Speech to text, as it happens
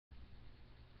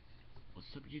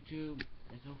What's up, YouTube?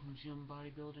 It's from Gym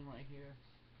Bodybuilding right here.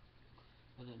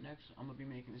 For the next, I'm gonna be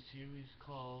making a series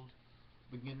called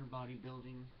Beginner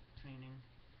Bodybuilding Training.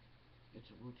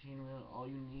 It's a routine where all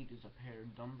you need is a pair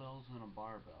of dumbbells and a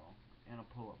barbell and a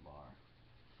pull-up bar.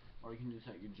 Or you can do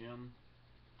this at your gym.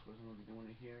 Of course, I'm gonna be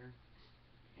doing it here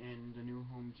in the new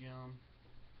home gym.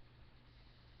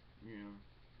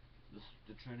 Yeah,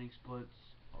 the training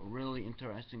splits a really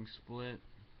interesting split.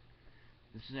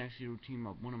 This is actually a routine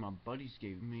one of my buddies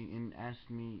gave me and asked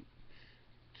me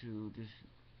to just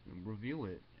review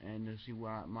it and to see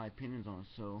what my opinions on it.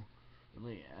 So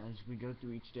really, as we go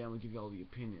through each day, I'm gonna give you all the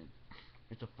opinion.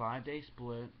 It's a 5-day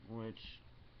split, which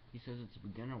he says it's a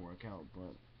beginner workout,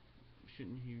 but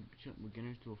shouldn't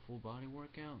beginners do a full body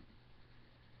workout?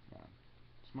 Yeah.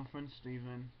 It's my friend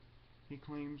Steven. He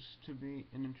claims to be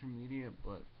an intermediate,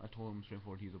 but I told him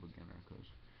straightforward he's a beginner because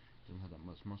he doesn't have that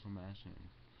much muscle mass and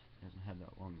he hasn't had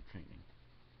that long of training.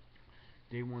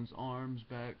 Day 1's arms,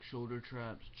 back, shoulder,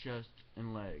 traps, chest,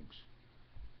 and legs.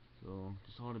 So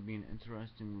this ought to be an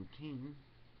interesting routine.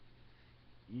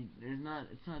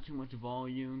 It's not too much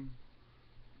volume,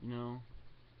 you know.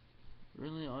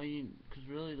 Really, because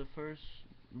really the first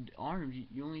arms,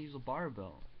 you only use a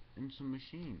barbell and some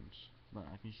machines, but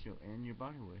I can show, and your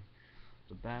body weight.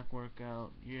 The back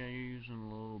workout, yeah, you're using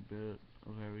a little bit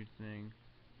of everything.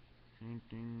 Same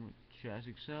thing with chest,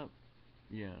 except,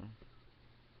 yeah,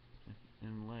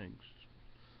 and legs.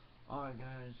 Alright,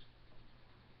 guys,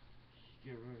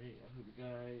 get ready. I hope you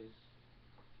guys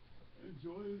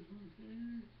enjoy this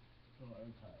routine. Oh, I'm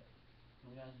tired. I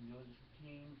hope you guys enjoy this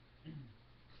routine.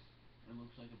 It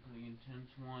looks like a pretty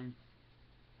intense one.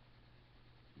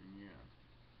 And yeah,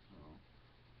 so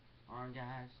alright,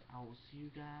 guys, I will see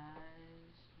you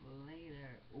guys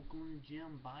later. Oakland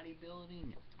Gym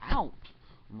Bodybuilding out.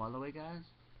 And by the way, guys,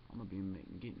 I'm gonna be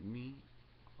getting me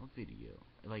a video,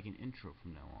 like an intro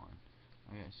from now on.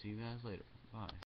 Alright, see you guys later. Bye.